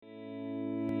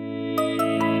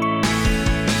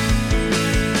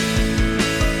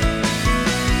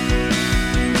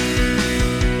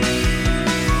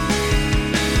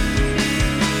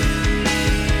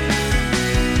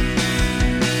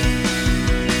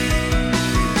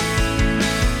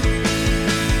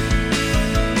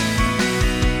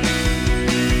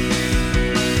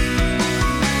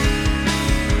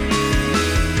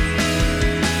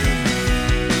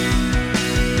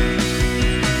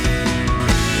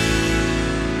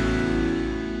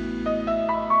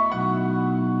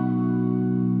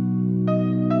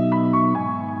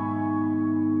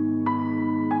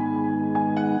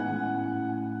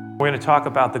going to talk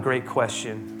about the great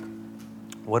question.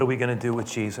 What are we going to do with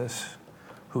Jesus,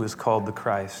 who is called the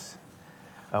Christ?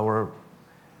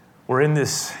 We're in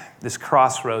this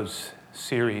Crossroads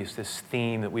series, this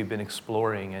theme that we've been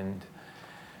exploring, and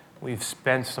we've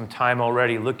spent some time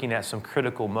already looking at some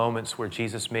critical moments where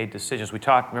Jesus made decisions.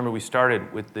 Remember we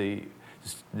started with the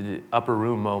upper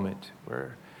room moment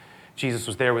where Jesus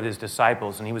was there with his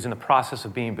disciples and he was in the process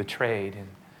of being betrayed.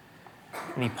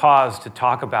 And he paused to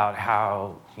talk about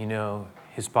how,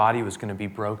 his body was going to be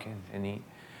broken. And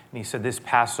he said, this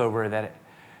Passover that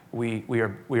we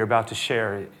are about to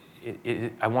share,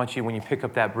 I want you, when you pick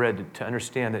up that bread, to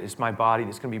understand that it's my body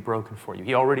that's going to be broken for you.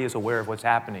 He already is aware of what's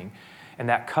happening. And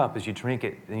that cup, as you drink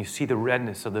it, and you see the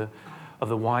redness of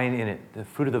the wine in it, the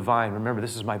fruit of the vine, remember,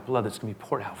 this is my blood that's going to be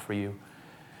poured out for you.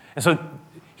 And so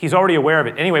he's already aware of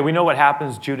it. Anyway, we know what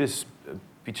happens. Judas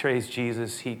betrays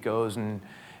Jesus. He goes and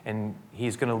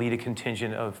he's going to lead a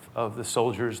contingent of the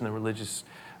soldiers and the religious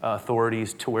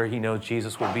authorities to where he knows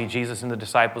Jesus will be. Jesus and the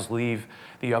disciples leave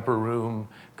the upper room,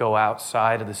 go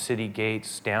outside of the city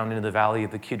gates, down into the valley of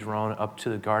the Kidron, up to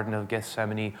the Garden of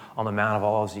Gethsemane on the Mount of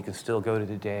Olives. You can still go to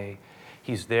today.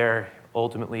 He's there.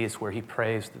 Ultimately, it's where he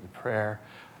prays the prayer,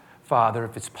 Father,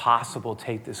 if it's possible,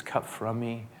 take this cup from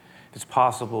me. If it's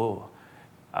possible,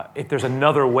 if there's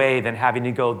another way than having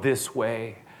to go this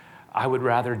way, I would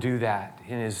rather do that.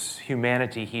 In his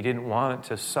humanity, he didn't want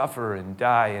to suffer and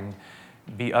die and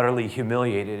be utterly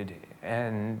humiliated,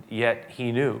 and yet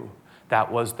he knew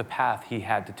that was the path he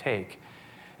had to take.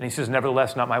 And he says,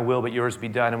 nevertheless, not my will, but yours be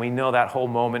done. And we know that whole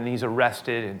moment, and he's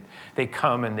arrested, and they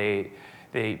come and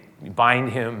they bind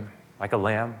him like a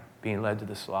lamb being led to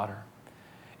the slaughter.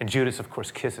 And Judas, of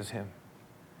course, kisses him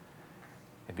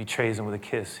and betrays him with a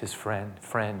kiss, his friend.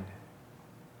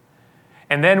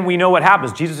 And then we know what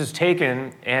happens. Jesus is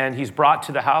taken, and he's brought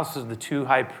to the houses of the two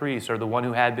high priests, or the one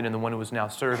who had been and the one who was now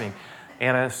serving,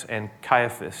 Annas and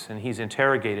Caiaphas, and he's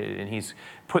interrogated, and he's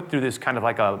put through this kind of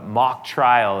like a mock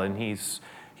trial, and he's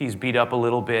beat up a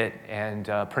little bit and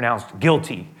pronounced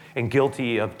guilty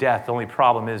of death. The only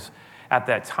problem is, at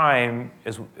that time,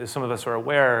 as some of us are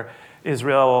aware,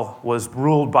 Israel was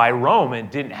ruled by Rome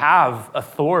and didn't have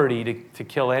authority to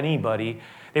kill anybody.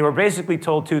 They were basically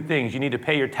told two things. You need to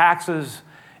pay your taxes,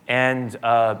 and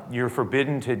you're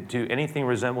forbidden to do anything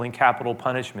resembling capital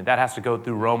punishment. That has to go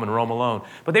through Rome and Rome alone.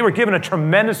 But they were given a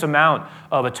tremendous amount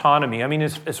of autonomy. I mean,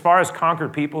 as far as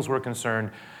conquered peoples were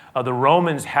concerned, the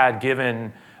Romans had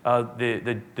given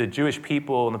the Jewish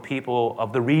people and the people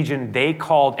of the region they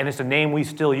called, and it's a name we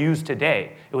still use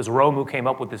today. It was Rome who came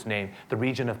up with this name, the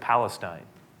region of Palestine.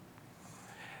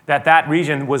 That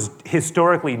region was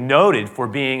historically noted for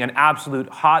being an absolute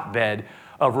hotbed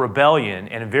of rebellion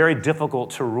and very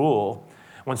difficult to rule.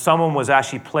 When someone was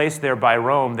actually placed there by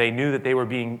Rome, they knew that they were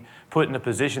being put in a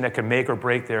position that could make or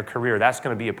break their career. That's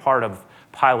going to be a part of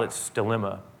Pilate's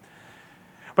dilemma.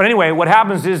 But anyway, what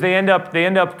happens is they end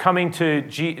up coming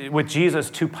with Jesus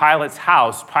to Pilate's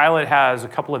house. Pilate has a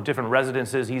couple of different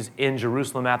residences. He's in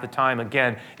Jerusalem at the time.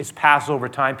 Again, it's Passover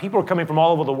time. People are coming from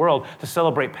all over the world to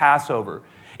celebrate Passover.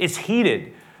 It's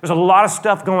heated. There's a lot of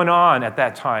stuff going on at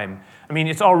that time. I mean,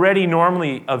 it's already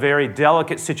normally a very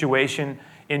delicate situation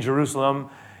in Jerusalem,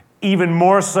 even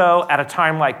more so at a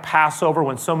time like Passover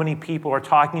when so many people are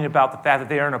talking about the fact that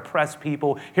they are an oppressed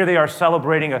people. Here they are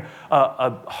celebrating a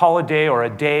holiday or a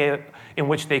day in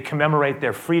which they commemorate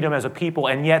their freedom as a people,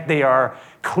 and yet they are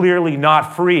clearly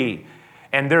not free.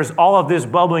 And there's all of this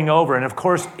bubbling over. And of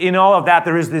course, in all of that,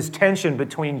 there is this tension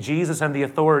between Jesus and the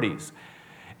authorities.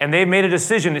 And they've made a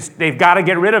decision. They've got to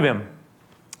get rid of him.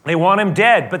 They want him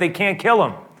dead, but they can't kill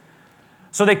him.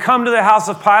 So they come to the house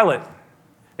of Pilate.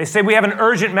 They say, we have an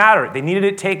urgent matter. They needed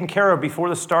it taken care of before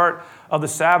the start of the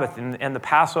Sabbath and the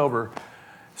Passover.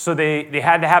 So they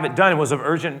had to have it done. It was of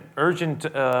urgent.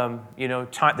 Time.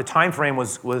 The time frame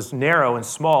was narrow and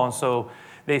small. And so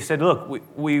they said,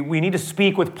 look, we need to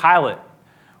speak with Pilate.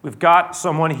 We've got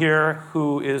someone here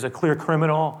who is a clear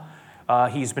criminal.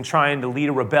 He's been trying to lead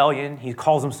a rebellion. He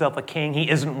calls himself a king. He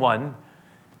isn't one.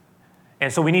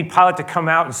 And so we need Pilate to come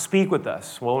out and speak with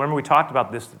us. Well, remember we talked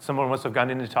about this. Someone must have gone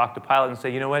in to talk to Pilate and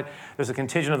say, you know what? There's a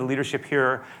contingent of the leadership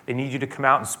here. They need you to come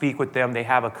out and speak with them. They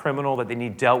have a criminal that they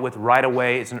need dealt with right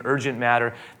away. It's an urgent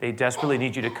matter. They desperately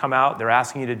need you to come out. They're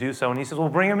asking you to do so. And he says, well,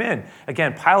 bring him in.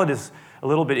 Again, Pilate is a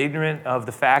little bit ignorant of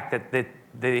the fact that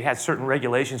they had certain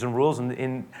regulations and rules.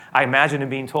 And I imagine him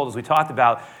being told, as we talked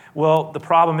about, well, the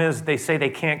problem is they say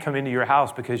they can't come into your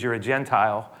house because you're a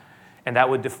Gentile, and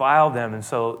that would defile them. And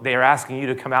so they are asking you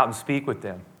to come out and speak with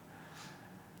them.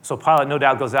 So Pilate no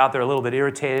doubt goes out there a little bit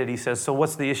irritated. He says, so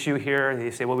what's the issue here? They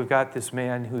say, well, we've got this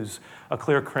man who's a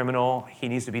clear criminal. He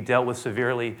needs to be dealt with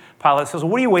severely. Pilate says,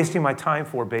 well, what are you wasting my time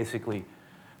for, basically?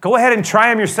 Go ahead and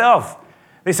try him yourself.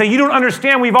 They say, you don't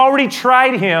understand. We've already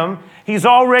tried him. We've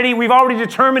already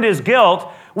determined his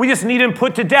guilt. We just need him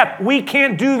put to death. We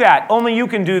can't do that. Only you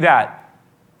can do that.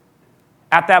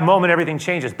 At that moment, everything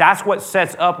changes. That's what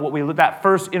sets up that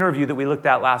first interview that we looked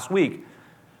at last week.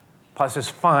 Pilate says,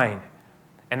 fine.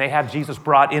 And they have Jesus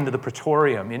brought into the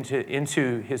praetorium,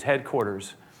 into his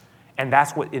headquarters. And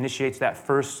that's what initiates that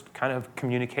first kind of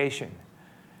communication.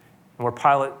 And where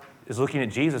Pilate is looking at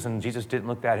Jesus, and Jesus didn't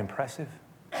look that impressive.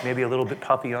 Maybe a little bit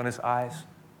puffy on his eyes.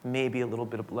 Maybe a little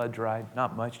bit of blood dried.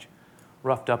 Not much.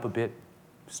 Roughed up a bit.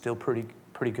 Still pretty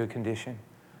good condition.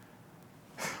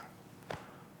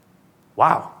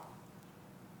 Wow.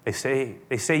 They say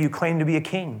you claim to be a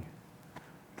king.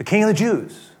 The king of the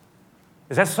Jews.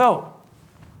 Is that so?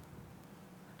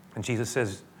 And Jesus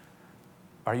says,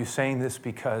 are you saying this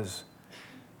because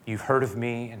you've heard of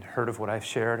me and heard of what I've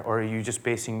shared, or are you just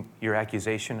basing your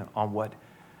accusation on what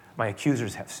my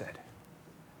accusers have said?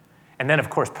 And then, of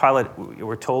course, Pilate,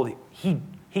 we're told, he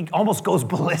almost goes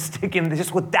ballistic in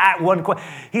just with that one question.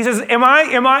 He says, am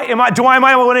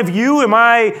I one of you?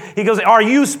 He goes, are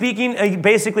you speaking?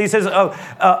 Basically, he says,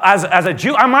 as a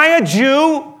Jew, am I a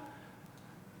Jew?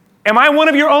 Am I one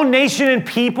of your own nation and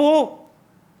people?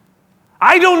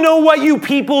 I don't know what you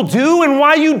people do and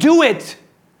why you do it.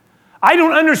 I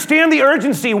don't understand the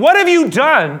urgency. What have you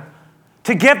done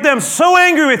to get them so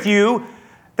angry with you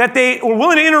that they were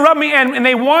willing to interrupt me and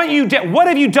they want you dead? What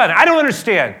have you done? I don't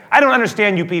understand. I don't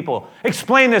understand you people.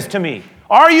 Explain this to me.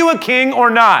 Are you a king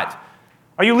or not?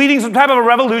 Are you leading some type of a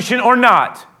revolution or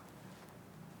not?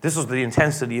 This was the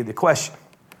intensity of the question.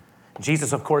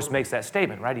 Jesus, of course, makes that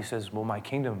statement, right? He says, well, my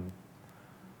kingdom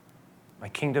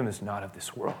is not of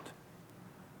this world.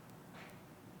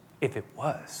 If it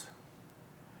was,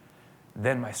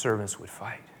 then my servants would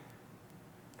fight.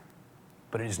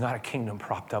 But it is not a kingdom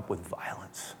propped up with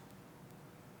violence.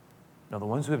 No, the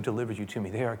ones who have delivered you to me,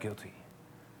 they are guilty.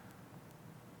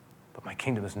 But my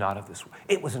kingdom is not of this world.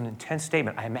 It was an intense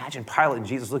statement. I imagine Pilate and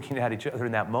Jesus looking at each other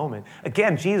in that moment.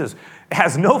 Again, Jesus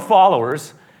has no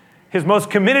followers. His most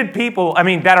committed people,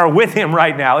 that are with him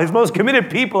right now, his most committed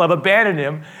people have abandoned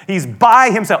him. He's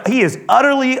by himself. He is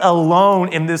utterly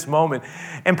alone in this moment.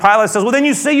 And Pilate says, well, then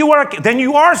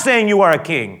you are saying you are a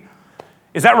king.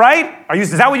 Is that right?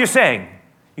 Is that what you're saying?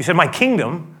 You said, my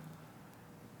kingdom.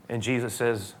 And Jesus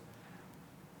says,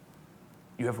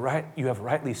 you have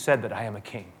rightly said that I am a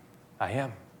king. I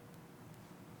am.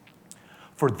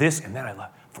 For this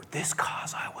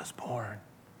cause I was born.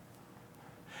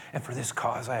 And for this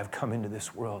cause I have come into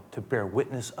this world, to bear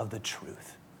witness of the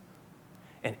truth.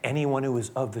 And anyone who is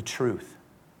of the truth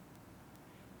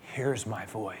hears my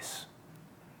voice.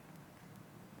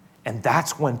 And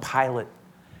that's when Pilate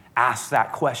asks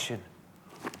that question.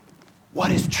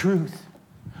 What is truth?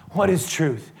 What is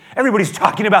truth? Everybody's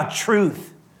talking about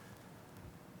truth.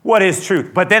 What is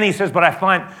truth? But then he says, but I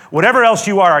find whatever else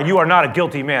you are not a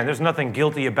guilty man. There's nothing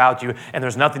guilty about you, and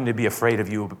there's nothing to be afraid of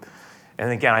you. And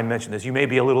again, I mentioned this. You may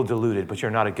be a little deluded, but you're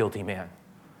not a guilty man.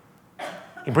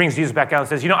 He brings Jesus back out and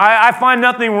says, I find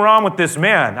nothing wrong with this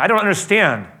man. I don't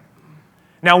understand.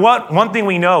 Now, one thing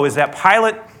we know is that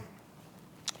Pilate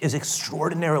is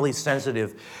extraordinarily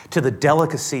sensitive to the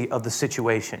delicacy of the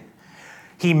situation.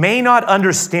 He may not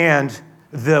understand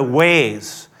the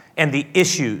ways and the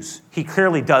issues. He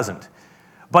clearly doesn't.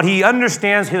 But he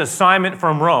understands his assignment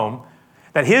from Rome,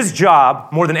 that his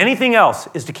job, more than anything else,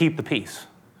 is to keep the peace.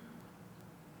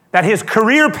 That his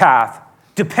career path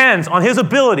depends on his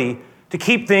ability to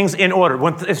keep things in order.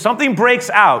 If something breaks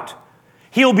out,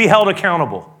 he'll be held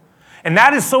accountable. And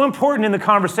that is so important in the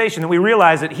conversation that we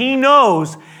realize that he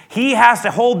knows he has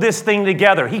to hold this thing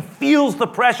together. He feels the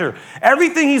pressure.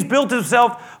 Everything he's built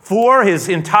himself for, his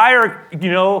entire,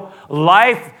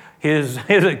 life, his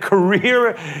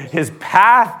career, his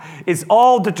path, it's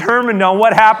all determined on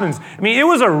what happens. It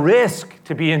was a risk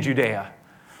to be in Judea.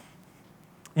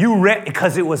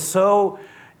 Because it was so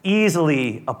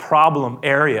easily a problem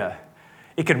area.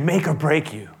 It could make or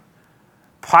break you.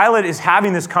 Pilate is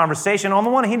having this conversation. On the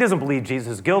one hand, he doesn't believe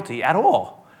Jesus is guilty at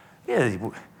all.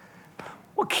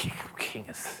 What king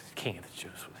is the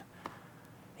Jews?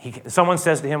 Someone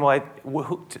says to him,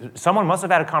 someone must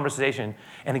have had a conversation.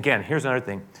 And again, here's another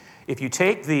thing. If you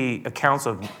take the accounts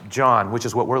of John, which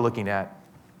is what we're looking at,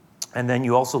 and then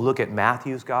you also look at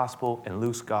Matthew's gospel and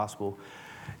Luke's gospel,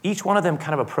 each one of them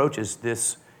kind of approaches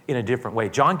this in a different way.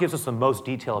 John gives us the most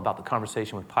detail about the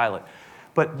conversation with Pilate.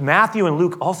 But Matthew and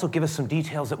Luke also give us some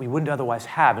details that we wouldn't otherwise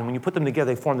have. And when you put them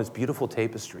together, they form this beautiful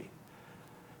tapestry.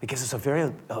 It gives us a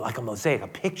very, like a mosaic, a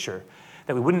picture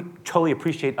that we wouldn't totally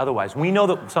appreciate otherwise. We know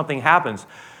that something happens.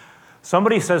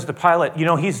 Somebody says to Pilate,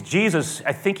 he's Jesus.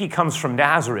 I think he comes from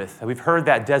Nazareth. We've heard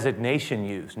that designation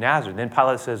used, Nazareth. Then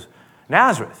Pilate says,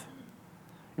 Nazareth?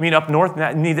 You mean up north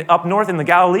in the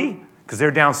Galilee? Because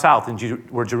they're down south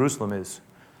where Jerusalem is.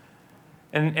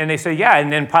 And they say, yeah.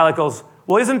 And then Pilate goes,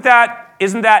 well, isn't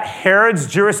that Herod's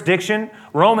jurisdiction?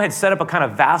 Rome had set up a kind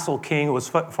of vassal king who was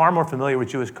far more familiar with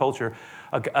Jewish culture,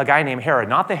 a guy named Herod.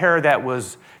 Not the Herod that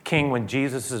was king when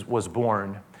Jesus was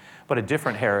born, but a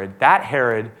different Herod. That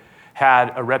Herod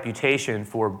had a reputation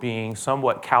for being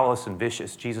somewhat callous and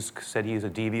vicious. Jesus said he was a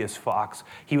devious fox.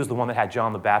 He was the one that had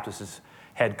John the Baptist's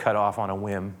head cut off on a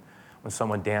whim when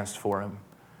someone danced for him.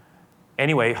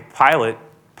 Anyway,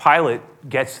 Pilate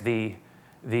gets the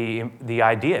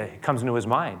idea. It comes into his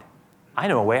mind. I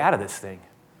know a way out of this thing.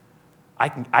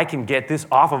 I can get this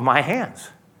off of my hands.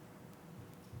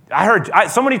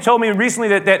 Somebody told me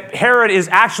recently that Herod is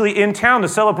actually in town to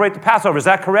celebrate the Passover. Is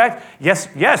that correct? Yes,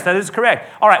 that is correct.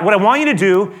 All right, what I want you to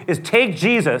do is take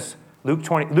Jesus, Luke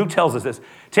tells us this,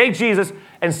 take Jesus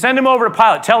and send him over to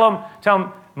Pilate. Tell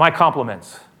him my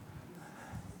compliments.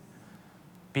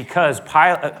 Because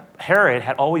Herod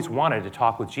had always wanted to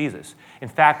talk with Jesus. In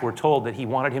fact, we're told that he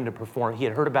wanted him to perform, he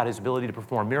had heard about his ability to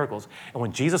perform miracles. And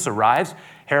when Jesus arrives,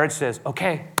 Herod says,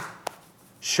 okay,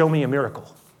 show me a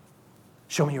miracle.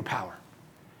 Show me your power.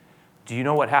 Do you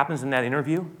know what happens in that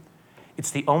interview?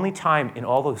 It's the only time in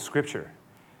all of Scripture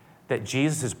that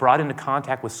Jesus is brought into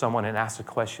contact with someone and asked a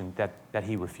question that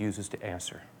he refuses to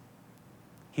answer.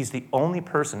 He's the only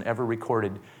person ever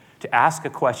recorded to ask a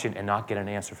question and not get an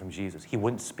answer from Jesus. He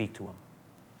wouldn't speak to him,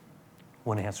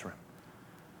 wouldn't answer him.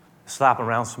 Slap him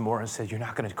around some more and said, you're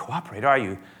not going to cooperate, are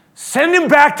you? Send him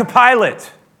back to Pilate.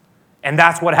 And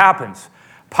that's what happens.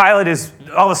 Pilate is,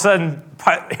 all of a sudden,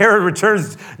 Herod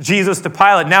returns Jesus to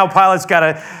Pilate. Now Pilate's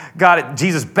got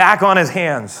Jesus back on his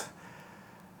hands.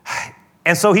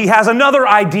 And so he has another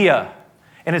idea,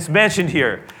 and it's mentioned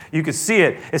here. You can see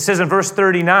it. It says in verse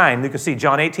 39, you can see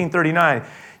John 18:39.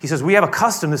 He says, we have a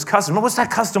custom, this custom. What's that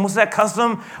custom? What's that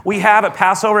custom we have at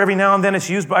Passover every now and then? It's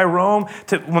used by Rome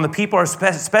when the people are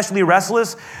especially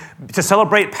restless to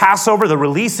celebrate Passover, the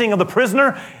releasing of the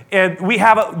prisoner. And we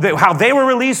have how they were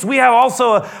released. We have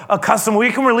also a custom.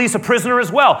 We can release a prisoner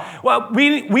as well. Well,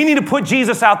 we need to put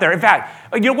Jesus out there. In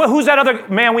fact, who's that other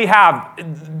man we have?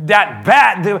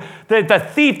 That the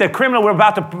thief, the criminal we're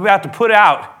about to put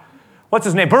out. What's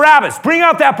his name? Barabbas. Bring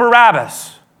out that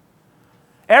Barabbas.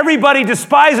 Everybody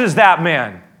despises that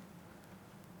man.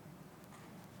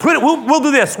 We'll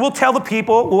do this. We'll tell the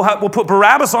people, we'll put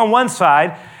Barabbas on one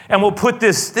side, and we'll put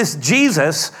this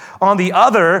Jesus on the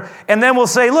other, and then we'll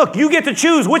say, look, you get to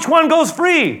choose which one goes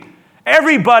free.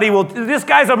 Everybody will, this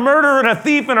guy's a murderer and a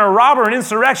thief and a robber and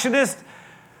insurrectionist,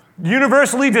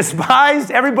 universally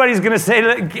despised. Everybody's going to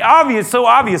say, obvious, so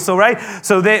right?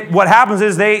 So what happens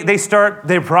is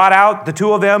they brought out the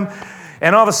two of them,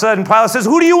 and all of a sudden, Pilate says,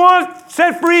 who do you want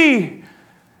set free?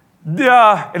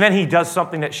 And then he does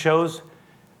something that shows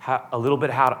a little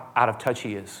bit how out of touch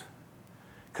he is.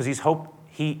 Because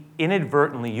he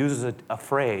inadvertently uses a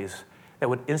phrase that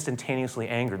would instantaneously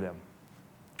anger them.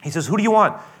 He says, who do you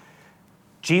want?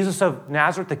 Jesus of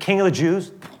Nazareth, the King of the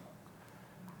Jews?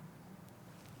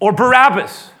 Or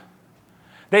Barabbas?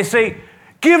 They say,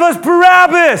 give us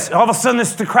Barabbas. All of a sudden,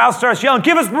 the crowd starts yelling,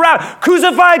 give us Barabbas.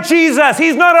 Crucify Jesus.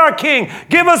 He's not our king.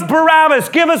 Give us Barabbas.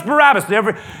 Give us Barabbas.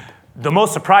 The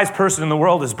most surprised person in the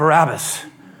world is Barabbas.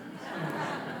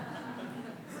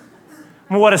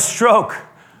 What a stroke.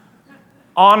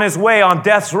 On his way, on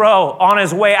death's row, on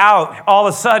his way out, all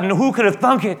of a sudden, who could have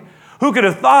thunk it? Who could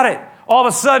have thought it? All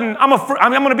of a sudden, I'm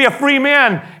going to be a free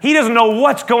man. He doesn't know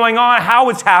what's going on, how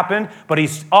it's happened, but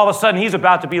all of a sudden, he's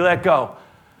about to be let go.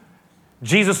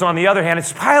 Jesus, on the other hand,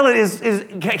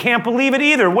 Pilate can't believe it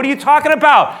either. What are you talking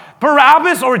about?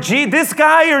 Barabbas or this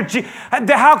guy?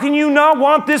 How can you not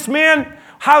want this man?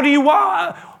 How do you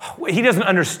want? He doesn't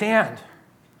understand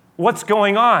what's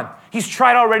going on. He's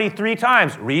tried already 3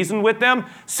 times. Reasoned with them,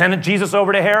 sent Jesus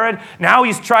over to Herod. Now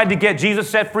he's tried to get Jesus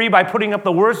set free by putting up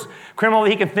the worst criminal that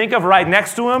he can think of right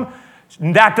next to him.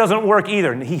 That doesn't work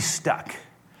either. And he's stuck.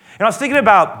 And I was thinking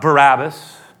about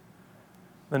Barabbas,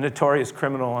 the notorious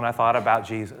criminal, and I thought about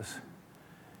Jesus.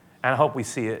 And I hope we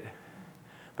see it.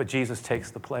 But Jesus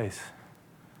takes the place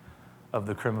of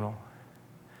the criminal.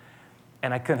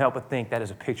 And I couldn't help but think that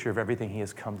is a picture of everything he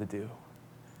has come to do.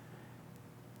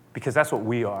 Because that's what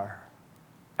we are.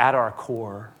 At our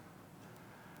core,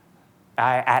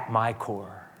 at my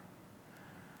core,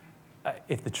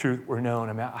 if the truth were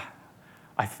known,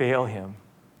 I fail him.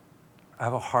 I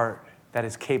have a heart that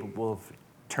is capable of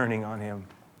turning on him.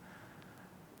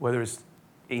 Whether it's,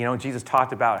 Jesus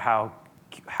talked about how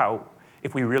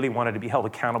if we really wanted to be held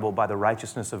accountable by the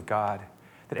righteousness of God,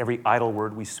 that every idle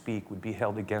word we speak would be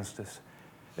held against us.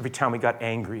 Every time we got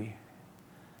angry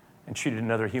and treated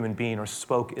another human being or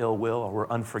spoke ill will or were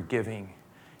unforgiving,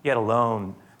 yet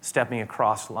alone stepping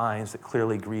across lines that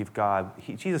clearly grieve God.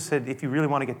 Jesus said, if you really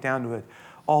want to get down to it,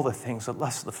 all the things, the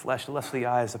lust of the flesh, the lust of the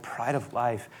eyes, the pride of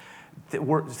life,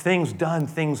 things done,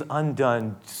 things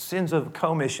undone, sins of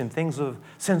commission,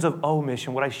 sins of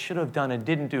omission, what I should have done and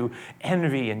didn't do,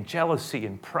 envy and jealousy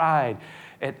and pride,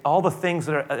 and all the things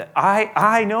that are,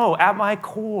 I know at my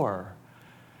core,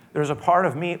 there's a part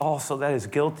of me also that is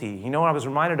guilty. I was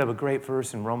reminded of a great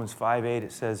verse in Romans 5:8.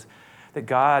 It says that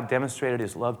God demonstrated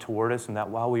his love toward us and that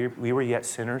while we were yet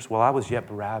sinners, while I was yet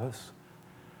Barabbas,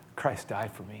 Christ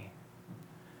died for me.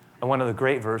 And one of the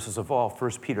great verses of all,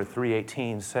 1 Peter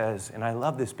 3:18 says, and I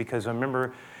love this because I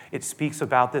remember it speaks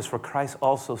about this, for Christ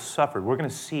also suffered. We're going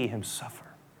to see him suffer.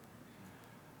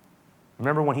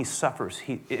 Remember when he suffers,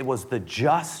 it was the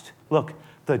just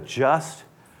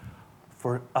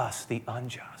for us, the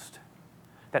unjust.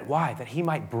 That why? That he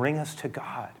might bring us to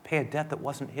God, pay a debt that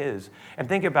wasn't his. And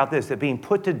think about this, that being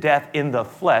put to death in the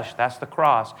flesh, that's the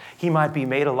cross, he might be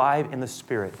made alive in the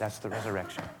spirit, that's the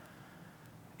resurrection.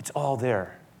 It's all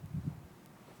there.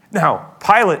 Now,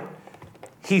 Pilate,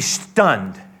 he's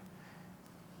stunned.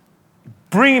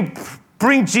 Bring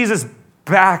Jesus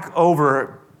back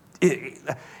over.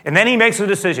 And then he makes a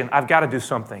decision. I've got to do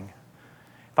something.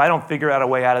 If I don't figure out a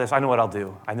way out of this, I know what I'll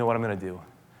do. I know what I'm going to do.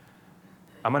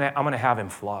 I'm going to have him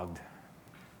flogged.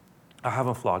 I'll have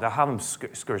him flogged. I'll have him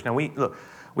scourged. Now,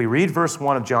 we read verse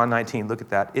 1 of John 19. Look at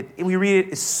that. We read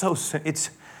it. It's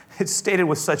stated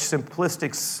with such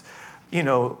simplistic,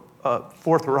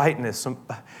 forthrightness.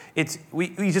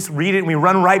 We just read it and we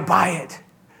run right by it.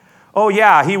 Oh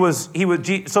yeah,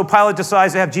 so Pilate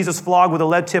decides to have Jesus flogged with a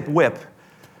lead-tipped whip.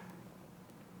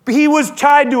 He was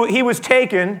tied to it. He was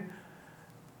taken.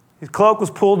 His cloak was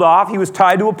pulled off. He was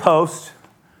tied to a post.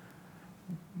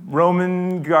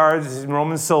 Roman guards,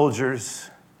 Roman soldiers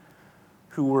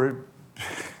who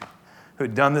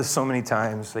had done this so many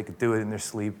times, they could do it in their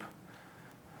sleep,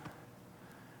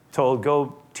 told,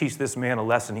 go teach this man a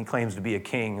lesson. He claims to be a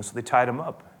king. And so they tied him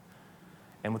up.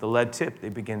 And with a lead tip, they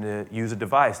began to use a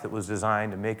device that was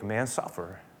designed to make a man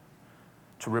suffer,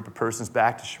 to rip a person's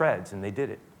back to shreds, and they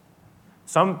did it.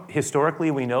 Historically,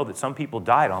 we know that some people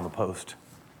died on the post.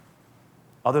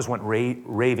 Others went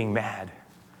raving mad.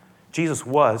 Jesus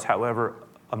was, however,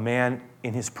 a man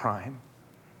in his prime.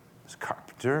 He was a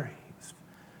carpenter.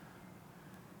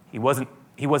 He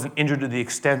wasn't injured to the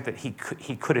extent that he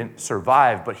couldn't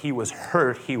survive, but he was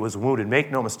hurt, he was wounded.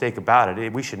 Make no mistake about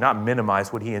it. We should not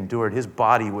minimize what he endured. His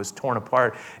body was torn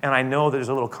apart. And I know there's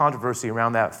a little controversy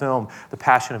around that film, The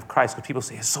Passion of Christ, because people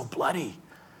say it's so bloody.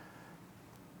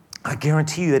 I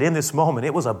guarantee you that in this moment,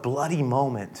 it was a bloody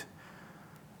moment.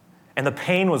 And the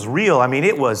pain was real. I mean,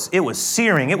 it was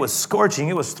searing, it was scorching,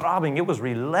 it was throbbing, it was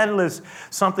relentless,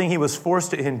 something he was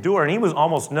forced to endure. And he was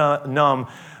almost numb.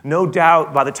 No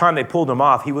doubt by the time they pulled him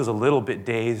off, he was a little bit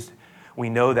dazed. We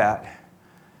know that.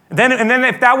 And then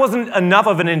if that wasn't enough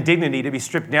of an indignity to be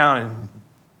stripped down and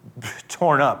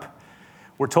torn up,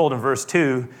 we're told in verse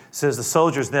 2, says the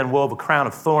soldiers then wove a crown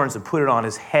of thorns and put it on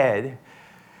his head.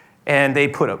 And they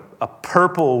put a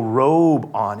purple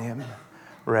robe on him,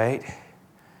 right?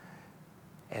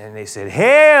 And they said,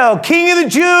 "Hail, King of the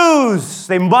Jews!"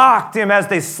 They mocked him as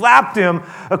they slapped him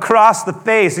across the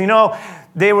face.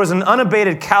 There was an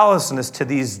unabated callousness to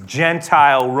these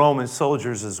Gentile Roman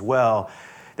soldiers as well.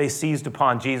 They seized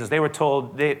upon Jesus.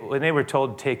 When they were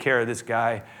told to take care of this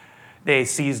guy, they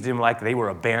seized him like they were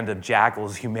a band of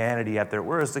jackals, humanity at their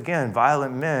worst. Again,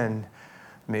 violent men.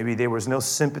 Maybe there was no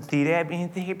sympathy. Maybe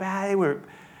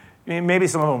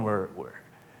some of them were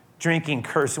drinking,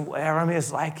 cursing, whatever.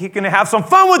 It's like, you're going to have some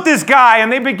fun with this guy.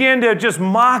 And they begin to just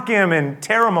mock him and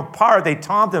tear him apart. They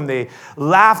taunt him. They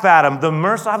laugh at him.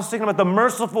 I was thinking about the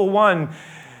merciful one,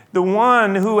 the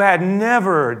one who had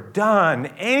never done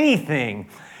anything.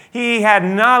 He had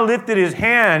not lifted his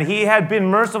hand. He had been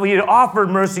merciful. He had offered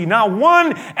mercy. Not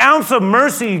 1 ounce of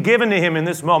mercy given to him in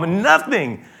this moment.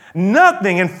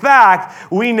 Nothing. In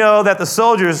fact, we know that the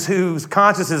soldiers whose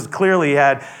consciences clearly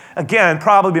had, again,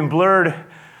 probably been blurred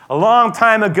a long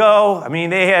time ago. I mean,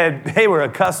 they were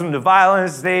accustomed to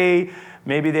violence.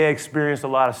 Maybe they experienced a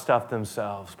lot of stuff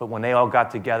themselves. But when they all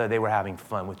got together, they were having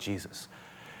fun with Jesus.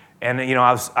 And,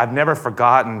 I've never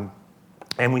forgotten,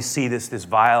 and we see this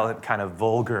violent kind of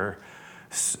vulgar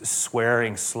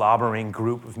swearing, slobbering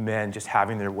group of men just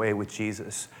having their way with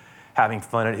Jesus, having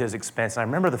fun at his expense. And I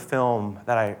remember the film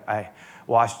that I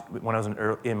watched when I was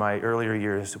in my earlier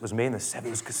years. It was made in the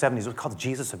 70s. It was called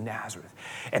Jesus of Nazareth.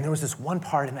 And there was this one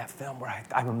part in that film where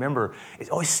I remember, it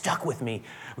always stuck with me,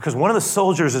 because one of the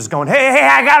soldiers is going, hey,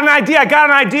 I got an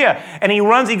idea. And he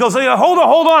goes,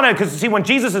 hold on. Because see, when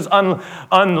Jesus is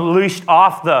unleashed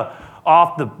off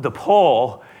the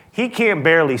pole, he can't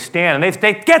barely stand. And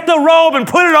they get the robe and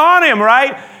put it on him,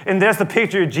 right? And there's the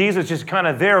picture of Jesus just kind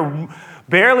of there,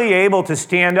 barely able to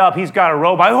stand up. He's got a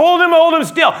robe. I hold him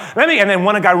still. And then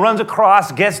when a guy runs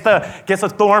across, gets a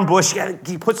thorn bush,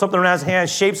 he puts something around his hand,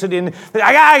 shapes it in.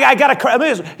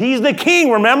 He's the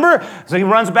king, remember? So he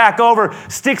runs back over,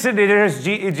 sticks it in.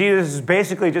 Jesus is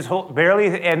basically just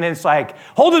barely, and then it's like,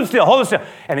 hold him still.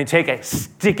 And they take it,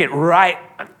 stick it right,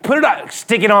 put it on,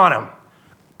 stick it on him.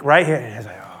 Right here. And it's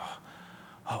like,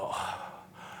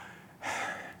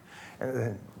 And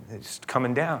then it's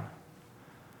coming down.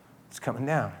 It's coming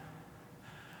down.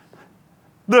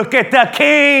 Look at the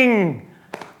king.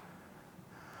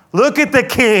 Look at the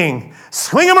king.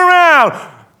 Swing him around.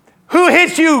 Who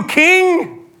hit you,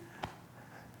 king?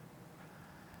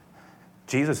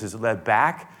 Jesus is led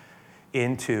back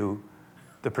into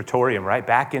the praetorium, right?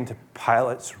 Back into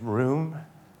Pilate's room.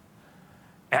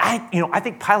 And I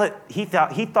think Pilate, he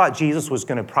thought Jesus was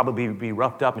going to probably be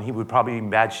roughed up and he would probably be in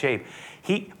bad shape.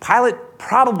 Pilate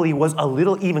probably was a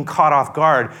little even caught off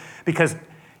guard, because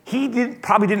he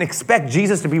probably didn't expect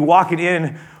Jesus to be walking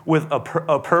in with a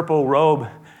purple robe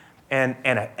and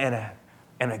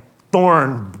a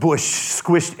thorn bush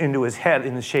squished into his head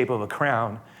in the shape of a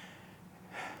crown.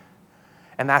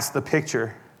 And that's the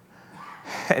picture.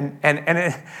 And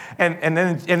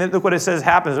then look what it says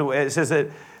happens. It says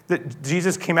that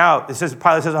Jesus came out. It says,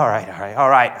 Pilate says, all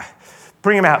right.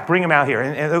 Bring him out here.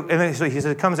 And then so he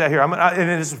says, comes out here. And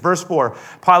then this is verse 4.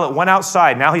 Pilate went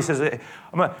outside. Now he says,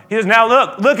 now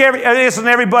look,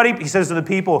 everybody. He says to the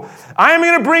people, I am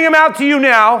going to bring him out to you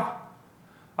now.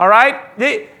 All right?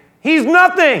 He's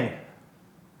nothing.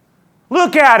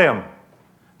 Look at him.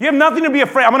 You have nothing to be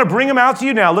afraid. I'm going to bring him out to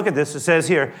you now. Look at this. It says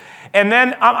here. And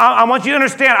then I want you to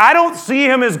understand, I don't see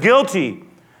him as guilty.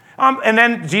 And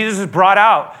then Jesus is brought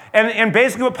out. And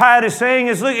basically what Pilate is saying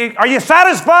is, look, are you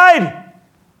satisfied?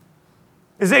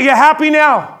 Are you happy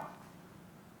now?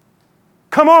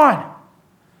 Come on.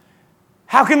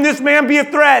 How can this man be a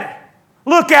threat?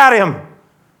 Look at him.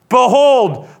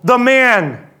 Behold, the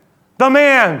man. The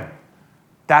man.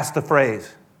 That's the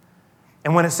phrase.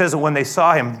 And when it says that when they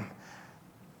saw him,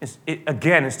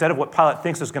 again, instead of what Pilate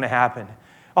thinks is going to happen,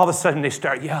 all of a sudden they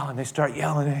start yelling.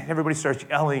 Everybody starts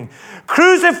yelling,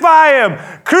 crucify him,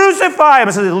 crucify him.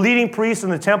 And so the leading priests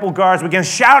and the temple guards began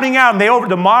shouting out,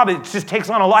 and the mob, it just takes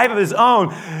on a life of its own.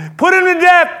 Put him to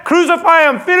death, crucify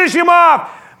him, finish him off.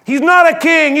 He's not a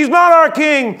king, he's not our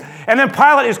king. And then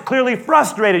Pilate is clearly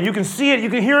frustrated. You can see it, you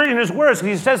can hear it in his words,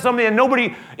 because he says something that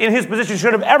nobody in his position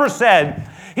should have ever said.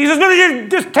 He says, no, you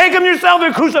just take him yourself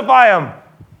and crucify him.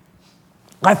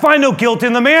 I find no guilt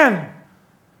in the man.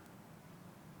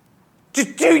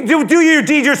 Just do your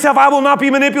deed yourself. I will not be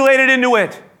manipulated into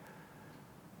it.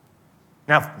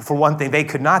 Now, for one thing, they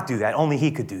could not do that. Only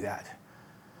he could do that.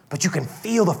 But you can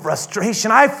feel the frustration.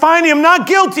 I find him not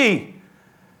guilty.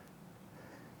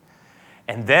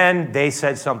 And then they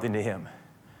said something to him.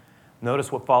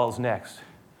 Notice what follows next.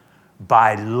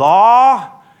 By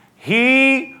law,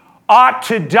 he ought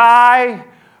to die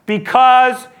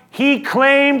because he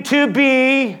claimed to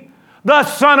be the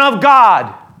Son of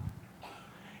God.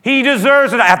 He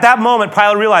deserves it. At that moment,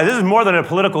 Pilate realized this is more than a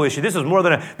political issue. This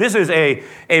is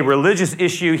a religious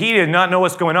issue. He did not know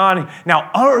what's going on. Now,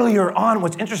 earlier on,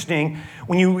 what's interesting,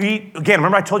 when you read, again,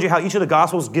 remember I told you how each of the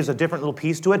Gospels gives a different little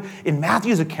piece to it? In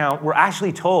Matthew's account, we're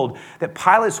actually told that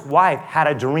Pilate's wife had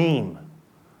a dream.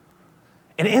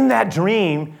 And in that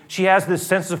dream, she has this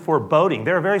sense of foreboding.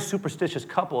 They're a very superstitious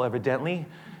couple, evidently.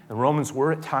 The Romans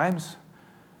were at times.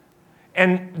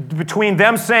 And between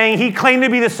them saying he claimed to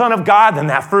be the Son of God, then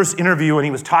that first interview when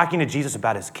he was talking to Jesus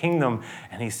about his kingdom,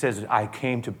 and he says, I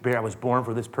was born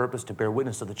for this purpose, to bear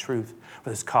witness of the truth. For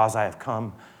this cause I have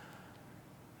come.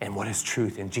 And what is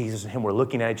truth? And Jesus and him were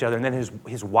looking at each other. And then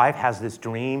his wife has this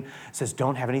dream, says,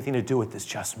 don't have anything to do with this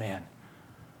just man.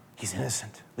 He's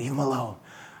innocent. Leave him alone.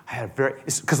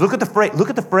 Because look at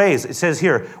the phrase. It says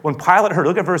here, when Pilate heard,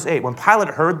 look at verse 8. When Pilate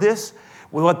heard this,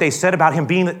 what they said about him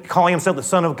calling himself the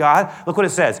Son of God, look what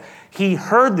it says. He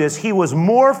heard this. He was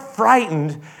more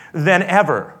frightened than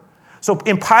ever.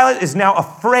 And Pilate is now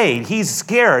afraid. He's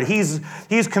scared. He's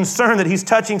concerned that he's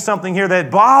touching something here that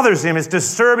bothers him. It's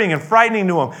disturbing and frightening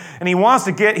to him. And he wants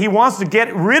to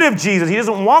get rid of Jesus. He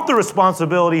doesn't want the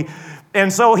responsibility.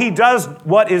 And so he does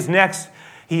what is next.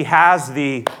 He has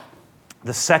the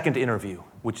second interview,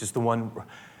 which is the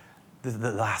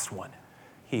last one.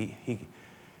 He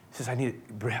says, I'm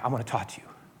going to talk to you.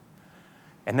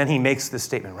 And then he makes this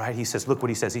statement, right? He says, look what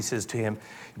he says. He says to him,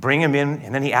 bring him in.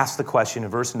 And then he asks the question in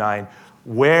verse 9,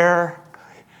 where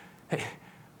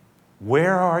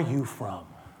are you from?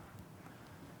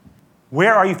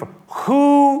 Where are you from?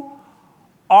 Who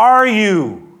are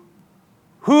you?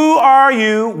 Who are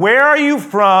you? Where are you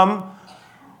from?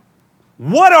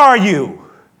 What are you?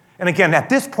 And again, at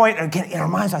this point, in our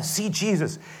minds, I see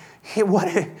Jesus.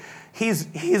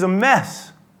 He's a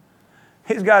mess.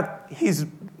 He's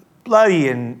bloody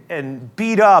and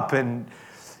beat up, and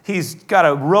he's got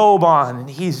a robe on, and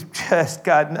he's just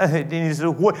got nothing. And he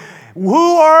says,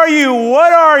 who are you?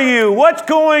 What are you? What's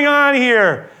going on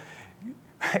here?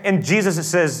 And Jesus, it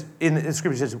says, in the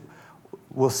scripture, says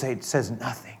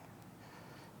nothing.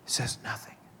 It says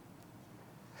nothing.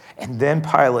 And then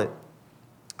Pilate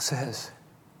says,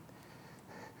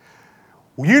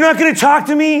 you're not going to talk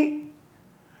to me?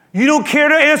 You don't care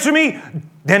to answer me?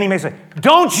 Then he may say,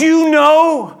 don't you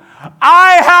know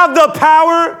I have the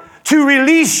power to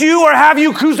release you or have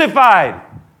you crucified?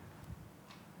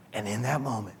 And in that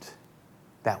moment,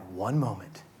 that one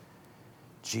moment,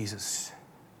 Jesus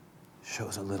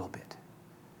shows a little bit.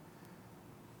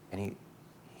 And he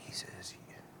says,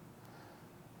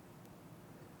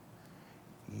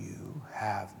 you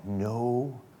have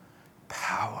no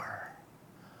power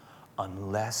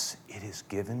unless it is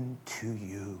given to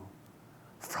you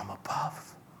from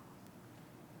above.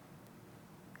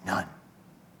 None.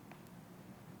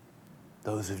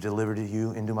 Those who've delivered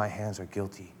you into my hands are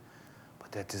guilty,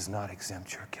 but that does not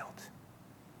exempt your guilt.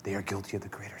 They are guilty of the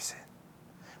greater sin.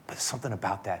 But there's something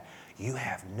about that. You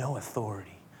have no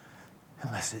authority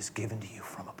unless it is given to you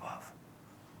from above.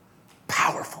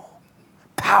 Powerful.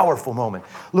 Powerful moment.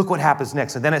 Look what happens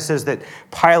next. And then it says that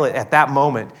Pilate, at that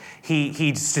moment,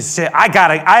 he just said,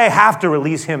 I have to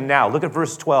release him now. Look at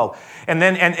verse 12. And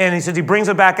then and he says, he brings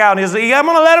him back out, and he says, I'm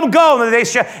going to let him go.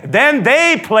 And then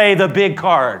they play the big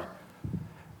card.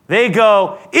 They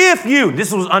go,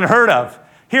 this was unheard of.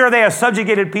 Here they are,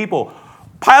 subjugated people.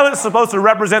 Pilate's supposed to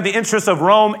represent the interests of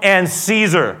Rome and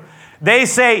Caesar. They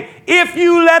say, if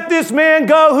you let this man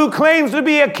go who claims to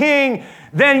be a king,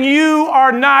 then you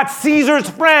are not Caesar's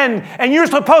friend, and you're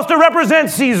supposed to represent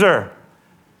Caesar.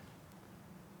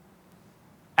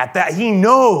 At that, he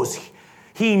knows.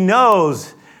 He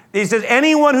says,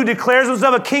 anyone who declares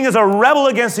himself a king is a rebel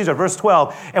against Caesar. Verse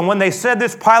 12. And when they said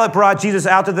this, Pilate brought Jesus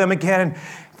out to them again. And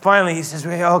finally, he says,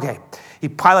 okay.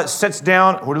 Pilate sits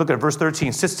down. We're looking at verse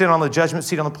 13. Sits down on the judgment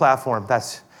seat on the platform.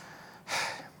 That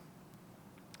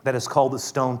is called the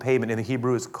stone pavement. In the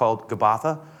Hebrew, it's called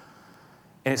Gabbatha.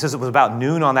 And it says it was about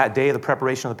noon on that day of the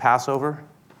preparation of the Passover.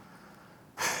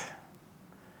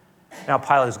 Now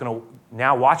Pilate is going to,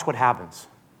 now watch what happens.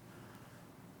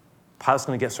 Pilate's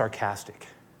going to get sarcastic.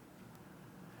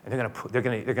 And they're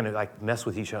going to like mess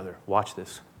with each other. Watch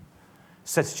this.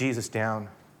 Sets Jesus down,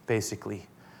 basically.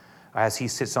 As he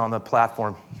sits on the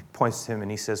platform, he points to him and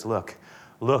he says, look,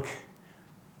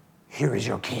 here is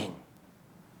your king.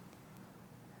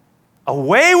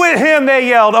 Away with him, they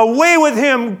yelled. Away with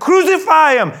him.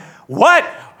 Crucify him. What?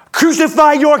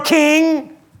 Crucify your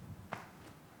king?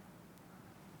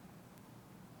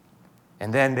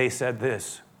 And then they said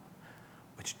this,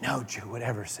 which no Jew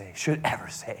should ever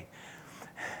say.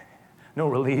 No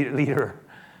leader.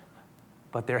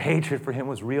 But their hatred for him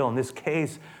was real. In this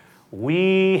case,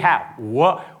 we have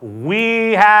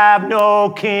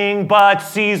no king but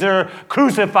Caesar.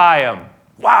 Crucify him.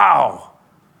 Wow.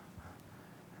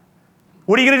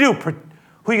 What are you going to do?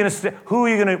 What are you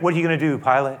going to do,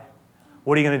 Pilate?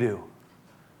 What are you going to do?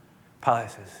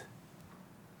 Pilate says,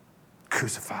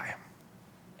 crucify him.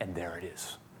 And there it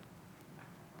is.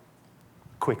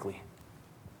 Quickly.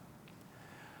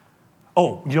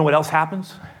 Oh, you know what else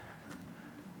happens?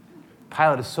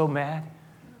 Pilate is so mad.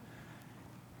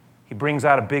 He brings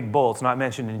out a big bowl. It's not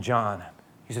mentioned in John.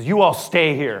 He says, you all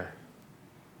stay here.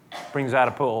 Brings out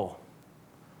a bowl.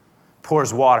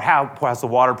 Pours water. Has the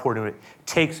water poured into it.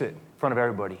 Takes it in front of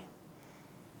everybody.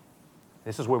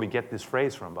 This is where we get this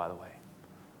phrase from, by the way.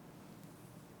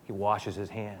 He washes his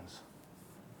hands.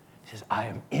 He says, I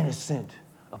am innocent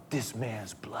of this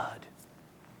man's blood.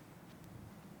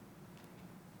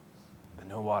 But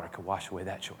no water could wash away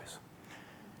that choice.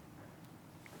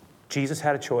 Jesus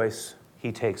had a choice.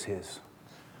 He takes his.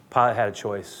 Pilate had a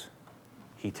choice.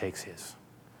 He takes his.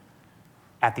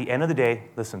 At the end of the day,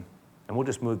 listen, and we'll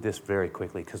just move this very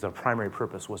quickly because the primary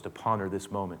purpose was to ponder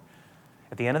this moment.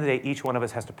 At the end of the day, each one of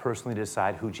us has to personally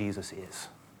decide who Jesus is.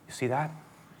 You see that?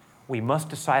 We must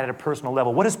decide at a personal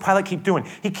level. What does Pilate keep doing?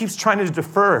 He keeps trying to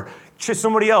defer to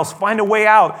somebody else, find a way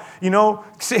out.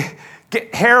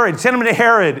 Get Herod, send him to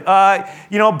Herod.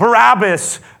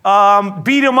 Barabbas,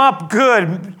 beat him up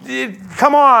good.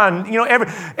 Come on,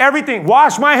 everything.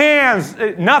 Wash my hands.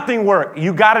 Nothing worked.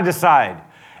 You got to decide.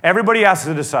 Everybody has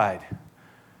to decide.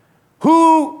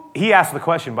 He asked the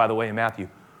question, by the way, in Matthew.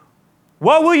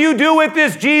 What will you do with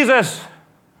this Jesus,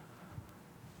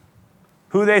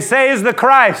 who they say is the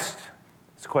Christ?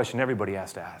 It's a question everybody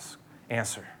has to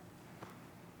answer.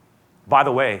 By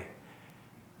the way,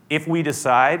 if we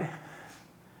decide,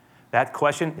 that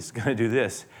question is going to do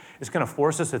this. It's going to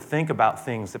force us to think about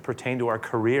things that pertain to our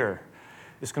career.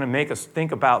 It's going to make us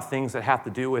think about things that have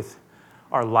to do with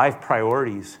our life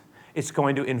priorities. It's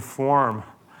going to inform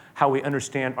how we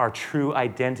understand our true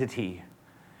identity.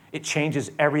 It changes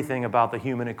everything about the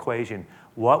human equation.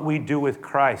 What we do with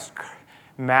Christ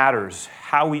matters.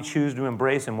 How we choose to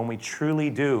embrace him when we truly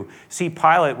do. See,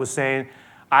 Pilate was saying,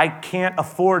 I can't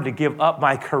afford to give up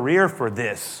my career for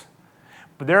this.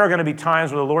 But there are going to be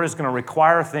times where the Lord is going to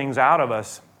require things out of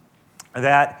us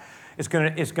that it's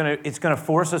going to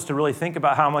force us to really think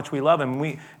about how much we love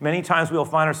him. Many times we'll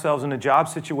find ourselves in a job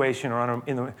situation or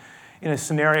in a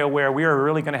scenario where we are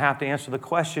really going to have to answer the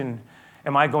question,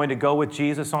 am I going to go with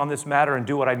Jesus on this matter and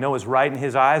do what I know is right in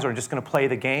his eyes, or just going to play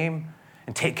the game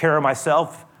and take care of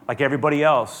myself like everybody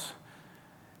else?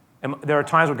 And there are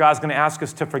times where God's going to ask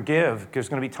us to forgive. There's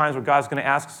going to be times where God's going to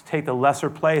ask us to take the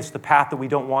lesser place, the path that we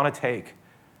don't want to take.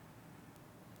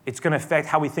 It's going to affect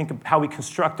how we think, how we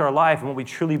construct our life and what we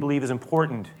truly believe is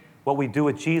important. What we do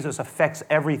with Jesus affects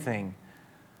everything.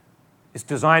 It's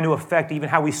designed to affect even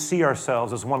how we see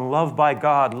ourselves as one loved by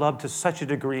God, loved to such a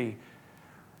degree.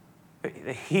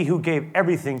 He who gave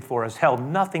everything for us held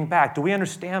nothing back. Do we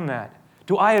understand that?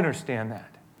 Do I understand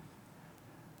that?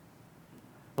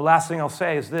 The last thing I'll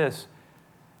say is this,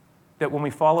 that when we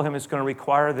follow him, it's going to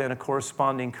require then a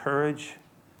corresponding courage,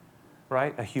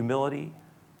 right? A humility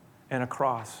and a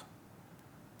cross.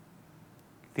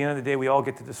 At the end of the day, we all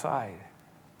get to decide.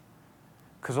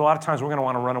 Because a lot of times we're going to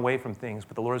want to run away from things,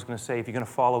 but the Lord's going to say, if you're going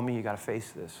to follow me, you got to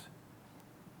face this.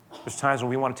 There's times when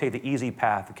we want to take the easy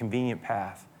path, the convenient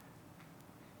path.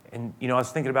 And, I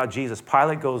was thinking about Jesus.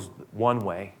 Pilate goes one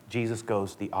way. Jesus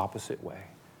goes the opposite way.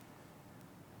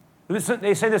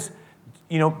 They say this,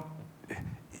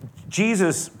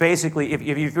 Jesus basically, if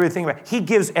you really think about it, he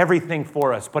gives everything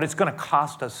for us, but it's going to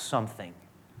cost us something.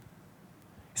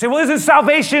 You say, well, isn't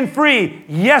salvation free?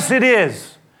 Yes, it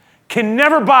is. Can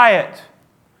never buy it.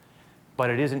 But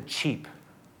it isn't cheap.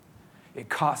 It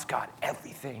cost God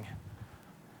everything.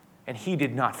 And he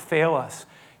did not fail us.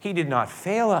 He did not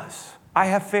fail us. I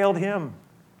have failed him.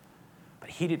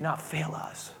 But he did not fail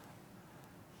us.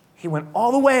 He went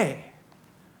all the way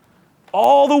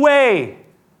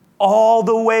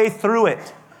through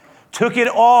it. Took it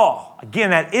all.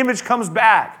 Again, that image comes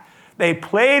back. They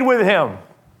played with him.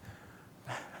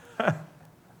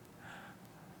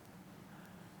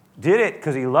 Did it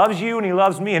because he loves you and he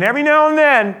loves me. And every now and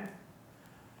then,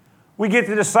 we get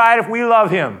to decide if we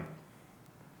love him.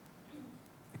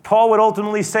 Paul would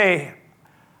ultimately say,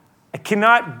 I can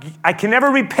never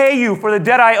repay you for the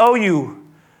debt I owe you,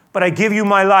 but I give you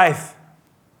my life.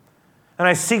 And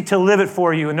I seek to live it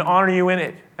for you and to honor you in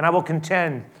it. And I will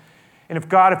contend. And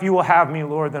if you will have me,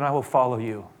 Lord, then I will follow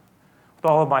you. With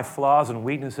all of my flaws and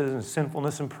weaknesses and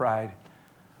sinfulness and pride,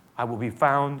 I will be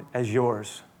found as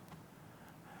yours.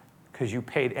 Because you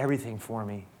paid everything for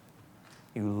me.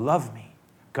 You love me.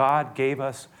 God gave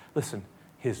us, listen,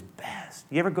 his best.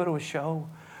 You ever go to a show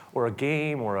or a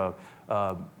game or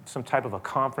some type of a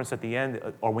conference at the end,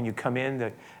 or when you come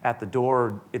in at the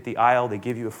door, at the aisle, they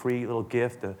give you a free little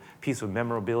gift, a piece of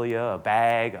memorabilia, a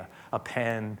bag, a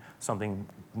pen, something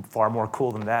far more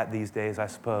cool than that these days, I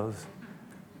suppose.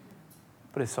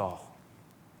 But it's all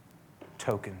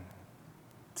token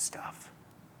stuff.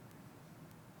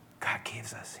 God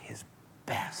gives us his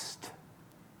best.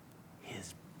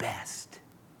 His best.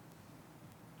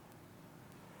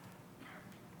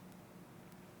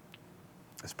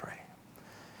 Let's pray.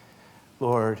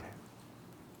 Lord,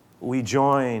 we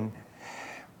join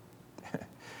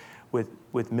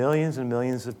with millions and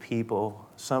millions of people,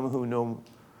 some who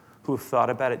have thought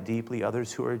about it deeply,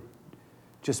 others who are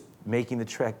just making the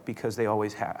trek because they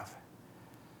always have.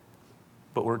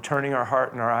 But we're turning our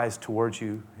heart and our eyes towards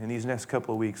you. In these next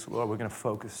couple of weeks, Lord, we're going to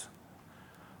focus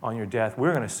on your death.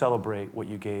 We're going to celebrate what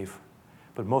you gave.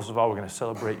 But most of all, we're going to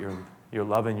celebrate your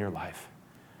love and your life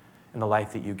and the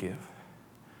life that you give.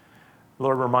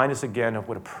 Lord, remind us again of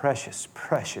what a precious,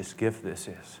 precious gift this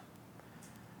is.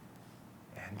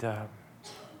 And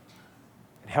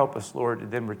help us, Lord, to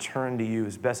then return to you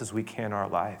as best as we can in our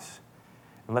lives.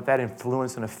 And let that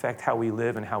influence and affect how we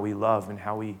live and how we love and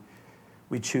how we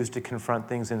choose to confront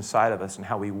things inside of us and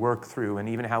how we work through and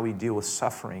even how we deal with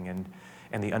suffering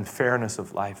and the unfairness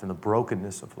of life and the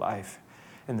brokenness of life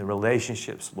and the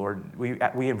relationships, Lord.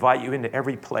 We invite you into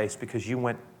every place because you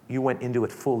went into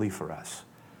it fully for us.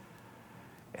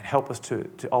 And help us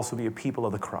to also be a people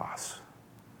of the cross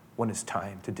when it's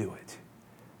time to do it,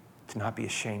 to not be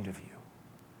ashamed of you.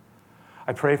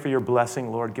 I pray for your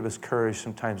blessing, Lord. Give us courage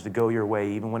sometimes to go your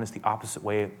way, even when it's the opposite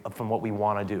way from what we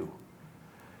want to do.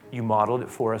 You modeled it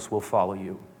for us, we'll follow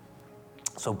you.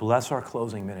 So bless our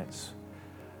closing minutes.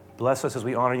 Bless us as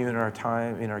we honor you in our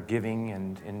time, in our giving,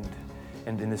 and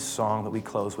in this song that we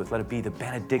close with. Let it be the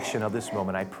benediction of this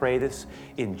moment. I pray this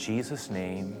in Jesus'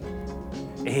 name.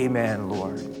 Amen,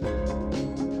 Lord.